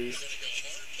in the Middle East.